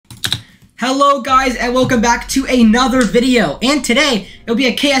Hello guys and welcome back to another video, and today it'll be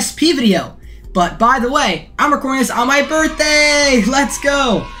a KSP video. But by the way, I'm recording this on my birthday! Let's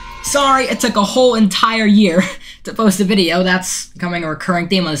go! Sorry it took a whole entire year to post a video. That's becoming a recurring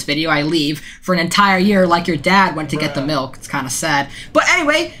theme on this video. I leave for an entire year like your dad went to get the milk. It's kind of sad. But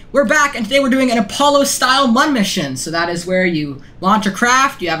anyway, we're back and today we're doing an Apollo Style-Mun mission. So that is where you launch a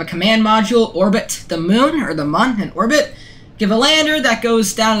craft, you have a command module, orbit the moon, or the Mun in orbit. Give a lander that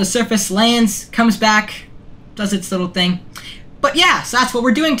goes down to the surface, lands, comes back, does its little thing. But yeah, so that's what we're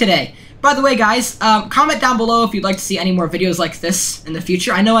doing today. By the way, guys, comment down below if you'd like to see any more videos like this in the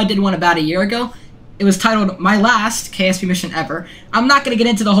future. I know I did one about a year ago. It was titled My Last KSP Mission Ever. I'm not going to get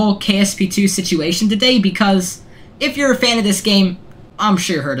into the whole KSP2 situation today because if you're a fan of this game, I'm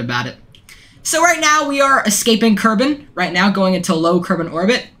sure you heard about it. So right now we are escaping Kerbin, right now going into low Kerbin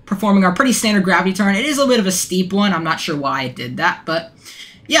orbit, performing our pretty standard gravity turn. It is a little bit of a steep one. I'm not sure why I did that, but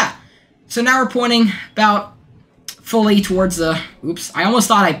yeah. So now we're pointing about fully towards the... Oops, I almost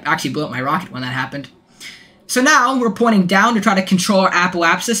thought I actually blew up my rocket when that happened. So now we're pointing down to try to control our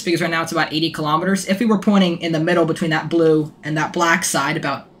apoapsis because right now it's about 80 kilometers. If we were pointing in the middle between that blue and that black side,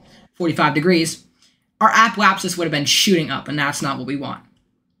 about 45 degrees, our apoapsis would have been shooting up, and that's not what we want.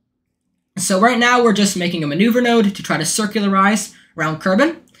 So right now we're just making a maneuver node to try to circularize around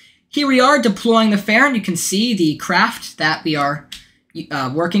Kerbin. Here we are deploying the fare, and you can see the craft that we are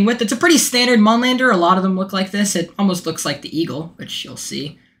working with. It's a pretty standard Mun lander. A lot of them look like this. It almost looks like the Eagle, which you'll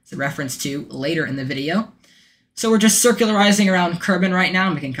see. It's a reference to later in the video. So we're just circularizing around Kerbin right now,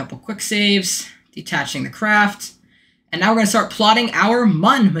 making a couple quick saves, detaching the craft. And now we're going to start plotting our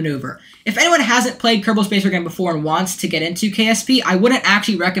Mun maneuver. If anyone hasn't played Kerbal Space Program before and wants to get into KSP, I wouldn't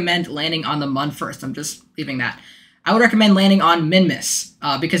actually recommend landing on the Mun first. I'm just leaving that. I would recommend landing on Minmus,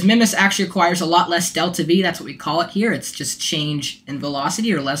 because Minmus actually requires a lot less delta V. That's what we call it here. It's just change in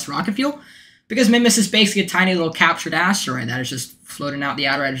velocity or less rocket fuel, because Minmus is basically a tiny little captured asteroid that is just floating out the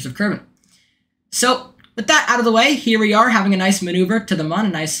outer edges of Kerbin. So with that out of the way, here we are having a nice maneuver to the Mun, a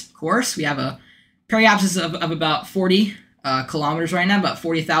nice course. We have a periapsis of about 40 kilometers right now, about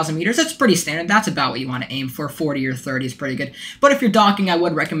 40,000 meters. That's pretty standard. That's about what you want to aim for. 40 or 30 is pretty good. But if you're docking, I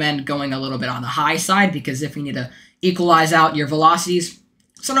would recommend going a little bit on the high side, because if you need to equalize out your velocities,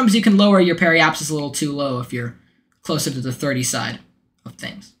 sometimes you can lower your periapsis a little too low if you're closer to the 30 side of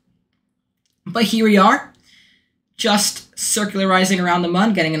things. But here we are, just circularizing around the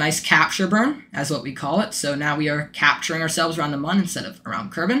Mun, getting a nice capture burn, as what we call it. So now we are capturing ourselves around the Mun instead of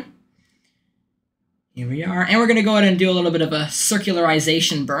around Kerbin. Here we are, and we're going to go ahead and do a little bit of a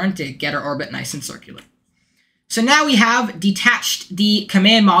circularization burn to get our orbit nice and circular. So now we have detached the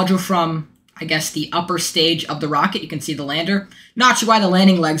command module from, I guess, the upper stage of the rocket. You can see the lander. Not sure why the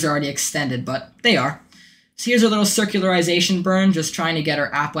landing legs are already extended, but they are. So here's our little circularization burn, just trying to get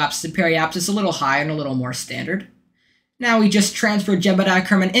our apoapsis and periapsis a little higher and a little more standard. Now we just transferred Jebediah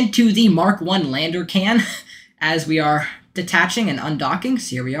Kerbin into the Mark I lander can as we are detaching and undocking. So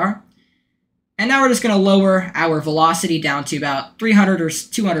here we are. And now we're just going to lower our velocity down to about 300 or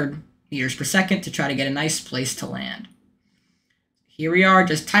 200 meters per second to try to get a nice place to land. Here we are,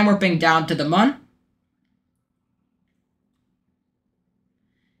 just time warping down to the Mun.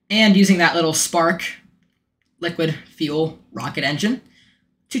 And using that little spark liquid fuel rocket engine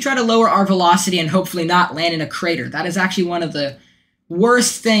to try to lower our velocity and hopefully not land in a crater. That is actually one of the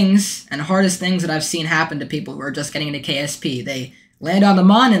worst things and hardest things that I've seen happen to people who are just getting into KSP. They land on the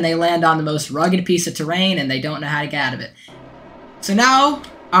Mun and they land on the most rugged piece of terrain and they don't know how to get out of it. So now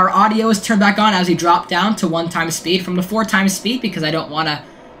our audio is turned back on as we drop down to 1x speed from the 4x speed, because I don't want to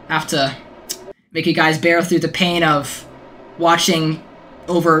have to make you guys bear through the pain of watching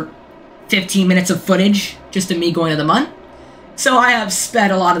over 15 minutes of footage just of me going to the Mun. So I have sped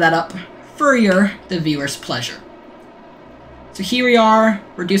a lot of that up for the viewer's pleasure. So here we are,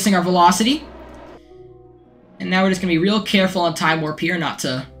 reducing our velocity. And now we're just going to be real careful on time warp here, not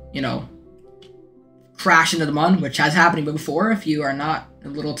to, you know, crash into the Mun, which has happened before. If you are not a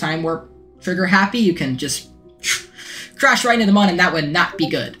little time warp trigger happy, you can just crash right into the Mun, and that would not be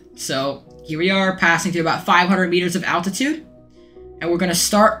good. So here we are, passing through about 500 meters of altitude, and we're going to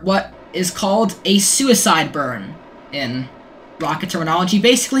start what is called a suicide burn in rocket terminology.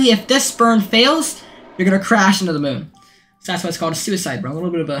 Basically, if this burn fails, you're going to crash into the moon. So that's why it's called a suicide burn. A little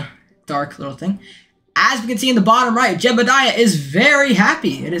bit of a dark little thing. As we can see in the bottom right, Jebediah is very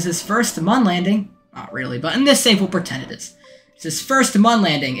happy. It is his first Mun landing. Not really, but in this save, we'll pretend it is. It's his first Mun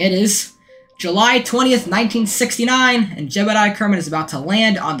landing. It is July 20th, 1969, and Jebediah Kerbin is about to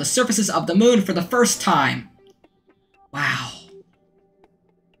land on the surfaces of the moon for the first time. Wow.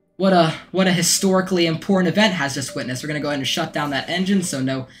 what a historically important event has just witnessed. We're going to go ahead and shut down that engine so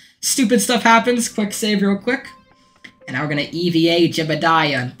no stupid stuff happens. Quick save real quick. And now we're going to EVA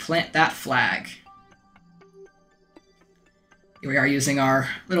Jebediah and plant that flag. Here we are using our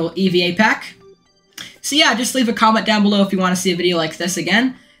little EVA pack. So yeah, just leave a comment down below if you want to see a video like this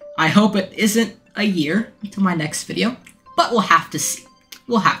again. I hope it isn't a year until my next video, but we'll have to see.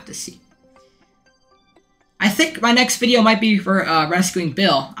 We'll have to see. I think my next video might be for rescuing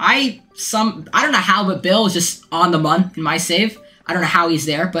Bill. I don't know how, but Bill is just on the Mun in my save. I don't know how he's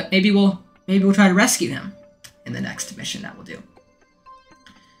there, but maybe we'll try to rescue him in the next mission that we'll do.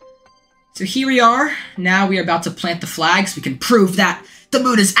 So here we are. Now we are about to plant the flags. We can prove that the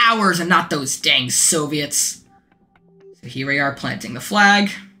moon is ours and not those dang Soviets. So here we are planting the flag.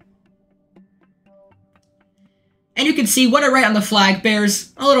 And you can see what I write on the flag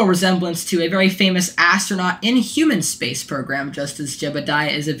bears a little resemblance to a very famous astronaut in human space program, just as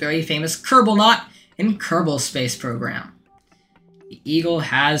Jebediah is a very famous Kerbal-naut in Kerbal space program. The eagle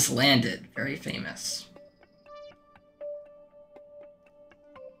has landed. Very famous.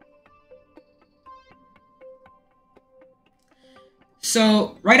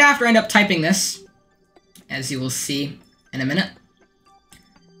 So, right after I end up typing this, as you will see in a minute,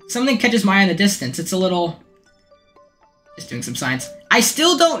 something catches my eye in the distance. It's a little... Just doing some science. I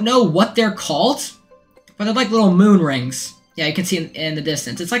still don't know what they're called, but they're like little moon rings. Yeah, you can see in the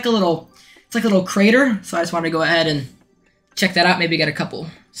distance. It's like a little crater, so I just wanted to go ahead and check that out. Maybe get a couple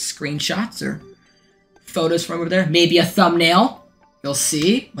screenshots or photos from over there. Maybe a thumbnail. You'll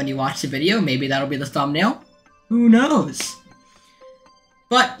see when you watch the video. Maybe that'll be the thumbnail. Who knows?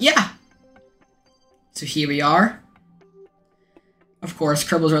 But yeah. So here we are. Of course,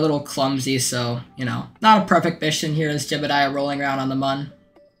 Kerbals are a little clumsy, so, you know, not a perfect mission. Here is Jebediah rolling around on the Mun.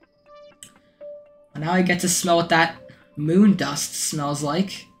 And now I get to smell what that moon dust smells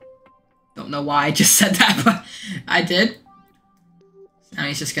like. Don't know why I just said that, but I did. Now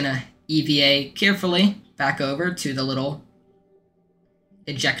he's just gonna EVA carefully back over to the little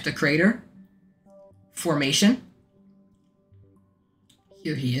ejecta crater formation.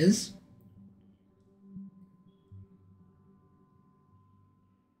 Here he is.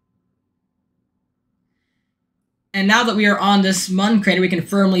 And now that we are on this Mun crater, we can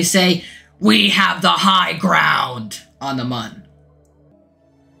firmly say, we have the high ground on the Mun.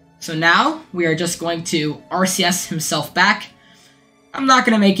 So now, we are just going to RCS himself back. I'm not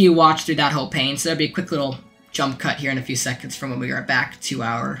going to make you watch through that whole pain, so there'll be a quick little jump cut here in a few seconds from when we are back to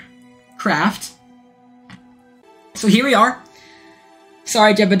our craft. So here we are.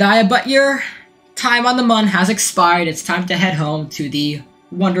 Sorry, Jebediah, but your time on the Mun has expired. It's time to head home to the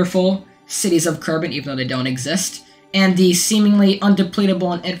wonderful cities of Kerbin, even though they don't exist, and the seemingly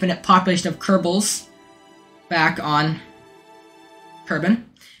undepletable and infinite population of Kerbals back on Kerbin.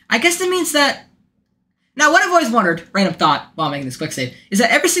 I guess that means that... Now, what I've always wondered, random thought while making this quick save, is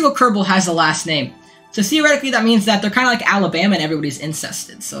that every single Kerbal has a last name. So theoretically, that means that they're kind of like Alabama and everybody's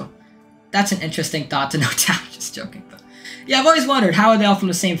incested. So that's an interesting thought to note down. Just joking. But yeah, I've always wondered, how are they all from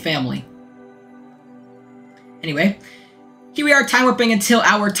the same family? Anyway, here we are time warping until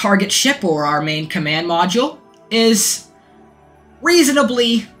our target ship, or our main command module, is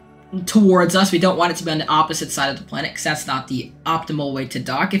reasonably towards us. We don't want it to be on the opposite side of the planet, because that's not the optimal way to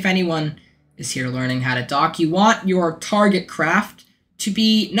dock. If anyone is here learning how to dock, you want your target craft to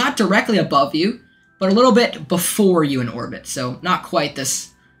be not directly above you, but a little bit before you in orbit. So not quite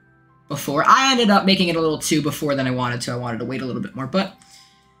this before. I ended up making it a little too before than I wanted to. I wanted to wait a little bit more, but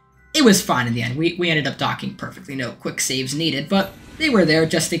it was fine in the end. We ended up docking perfectly. No quick saves needed, but they were there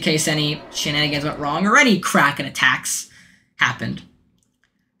just in case any shenanigans went wrong or any Kraken attacks happened.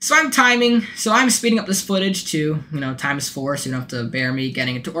 So I'm speeding up this footage to, ×4, so you don't have to bear me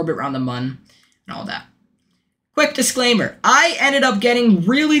getting into orbit around the Mun and all that. Quick disclaimer, I ended up getting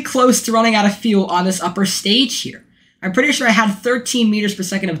really close to running out of fuel on this upper stage here. I'm pretty sure I had 13 meters per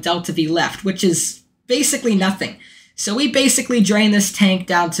second of delta V left, which is basically nothing. So we basically drained this tank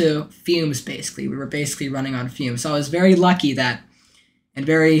down to fumes, basically. We were basically running on fumes. So I was very lucky that I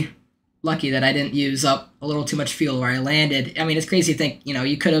didn't use up a little too much fuel where I landed. I mean, it's crazy to think,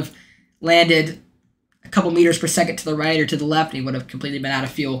 you could have landed a couple meters per second to the right or to the left and you would have completely been out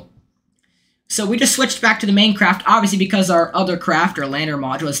of fuel. So we just switched back to the main craft, obviously because our other craft, our lander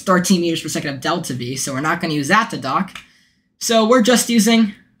module, is 13 meters per second of delta V, so we're not going to use that to dock. So we're just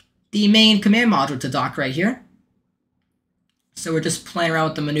using the main command module to dock right here. So we're just playing around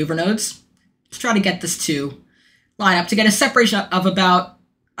with the maneuver nodes. Just try to get this to line up to get a separation of about,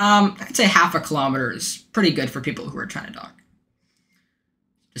 I'd say half a kilometer is pretty good for people who are trying to dock.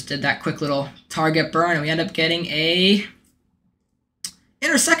 Just did that quick little target burn, and we end up getting a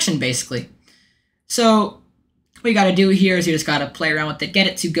intersection, basically. So what you gotta do here is you just gotta play around with it, get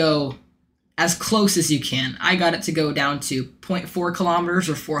it to go as close as you can. I got it to go down to 0.4 kilometers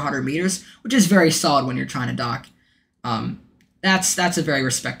or 400 meters, which is very solid when you're trying to dock. That's a very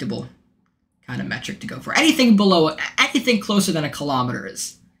respectable kind of metric to go for. Anything closer than a kilometer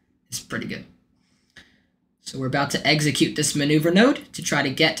is pretty good. So we're about to execute this maneuver node to try to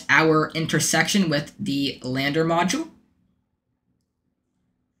get our intersection with the lander module.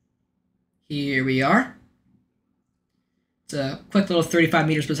 Here we are. It's a quick little 35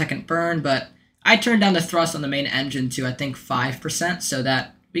 meters per second burn, but I turned down the thrust on the main engine to, I think, 5% so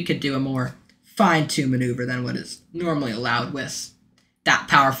that we could do a more fine-tuned maneuver than what is normally allowed with that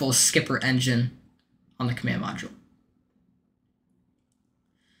powerful skipper engine on the command module.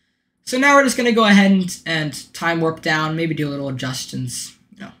 So now we're just going to go ahead and time warp down, maybe do a little adjustments,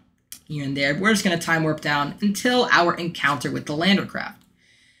 here and there. But we're just going to time warp down until our encounter with the lander craft.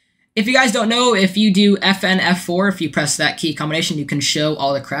 If you guys don't know, if you do FN, F4, if you press that key combination, you can show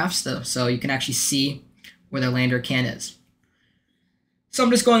all the crafts, though, so you can actually see where the lander can is. So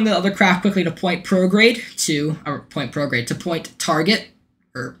I'm just going to the other craft quickly to point target,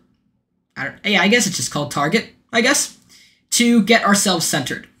 or I guess it's just called target, to get ourselves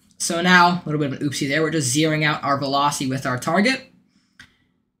centered. So now, a little bit of an oopsie there, we're just zeroing out our velocity with our target.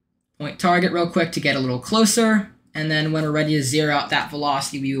 Point target real quick to get a little closer, and then when we're ready to zero out that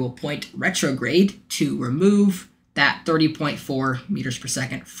velocity, we will point retrograde to remove that 30.4 meters per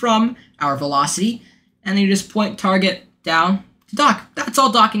second from our velocity, and then you just point target down to dock. That's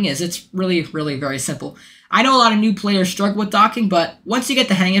all docking is. It's really, really very simple. I know a lot of new players struggle with docking, but once you get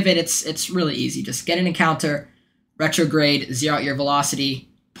the hang of it, it's really easy. Just get an encounter, retrograde, zero out your velocity,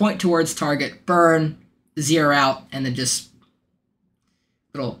 point towards target, burn, zero out, and then just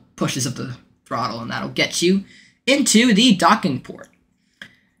little pushes of the throttle, and that'll get you into the docking port.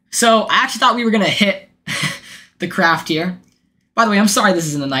 So I actually thought we were going to hit the craft here. By the way, I'm sorry this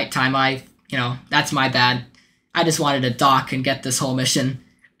is in the nighttime. That's my bad. I just wanted to dock and get this whole mission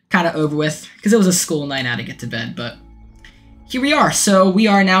kind of over with, because it was a school night, I had to get to bed, but here we are. So we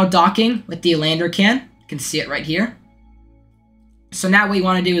are now docking with the lander can. You can see it right here. So now what you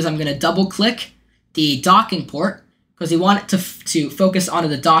want to do is I'm going to double click the docking port, because you want it to focus onto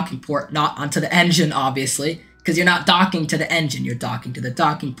the docking port, not onto the engine, obviously, because you're not docking to the engine, you're docking to the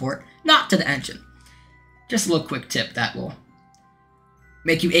docking port, not to the engine. Just a little quick tip that will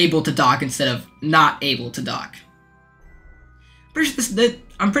make you able to dock instead of not able to dock.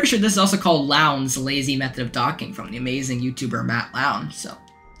 I'm pretty sure this is also called Lown's lazy method of docking from the amazing YouTuber Matt Lown. So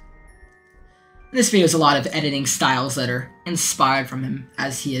this video is a lot of editing styles that are inspired from him,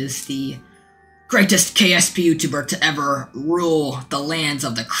 as he is the greatest KSP YouTuber to ever rule the lands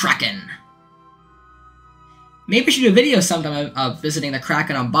of the Kraken. Maybe we should do a video sometime of visiting the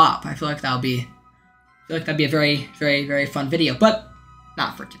Kraken on Bop. I feel like that'd be a very, very, very fun video, but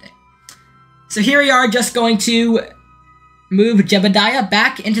not for today. So here we are, just going to move Jebediah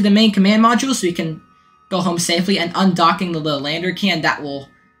back into the main command module so we can go home safely, and undocking the little lander can that will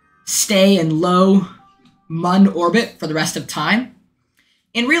stay in low Mun orbit for the rest of time.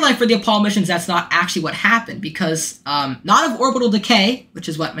 In real life, for the Apollo missions, that's not actually what happened, because not of orbital decay, which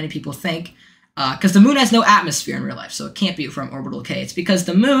is what many people think, because the moon has no atmosphere in real life, so it can't be from orbital decay. It's because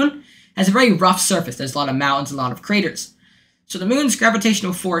the moon has a very rough surface. There's a lot of mountains, a lot of craters. So the moon's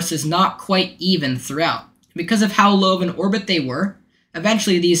gravitational force is not quite even throughout. Because of how low of an orbit they were,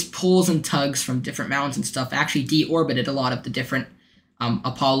 eventually these pulls and tugs from different mountains and stuff actually deorbited a lot of the different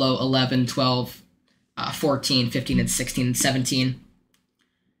Apollo 11, 12, 14, 15, and 16, and 17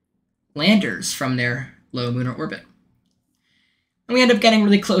 landers from their low lunar orbit. And we end up getting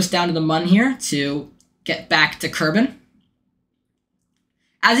really close down to the Mun here to get back to Kerbin.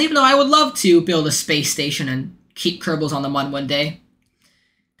 As even though I would love to build a space station and keep Kerbals on the Mun one day,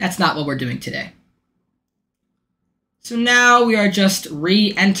 that's not what we're doing today. So now we are just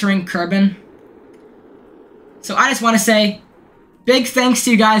re-entering Kerbin. So I just want to say big thanks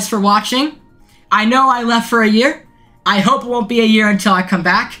to you guys for watching. I know I left for a year. I hope it won't be a year until I come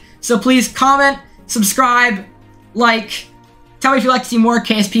back. So please comment, subscribe, like, tell me if you'd like to see more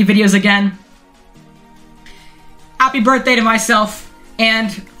KSP videos again. Happy birthday to myself,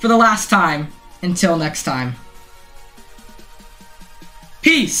 and for the last time, until next time.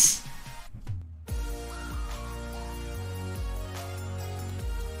 Peace!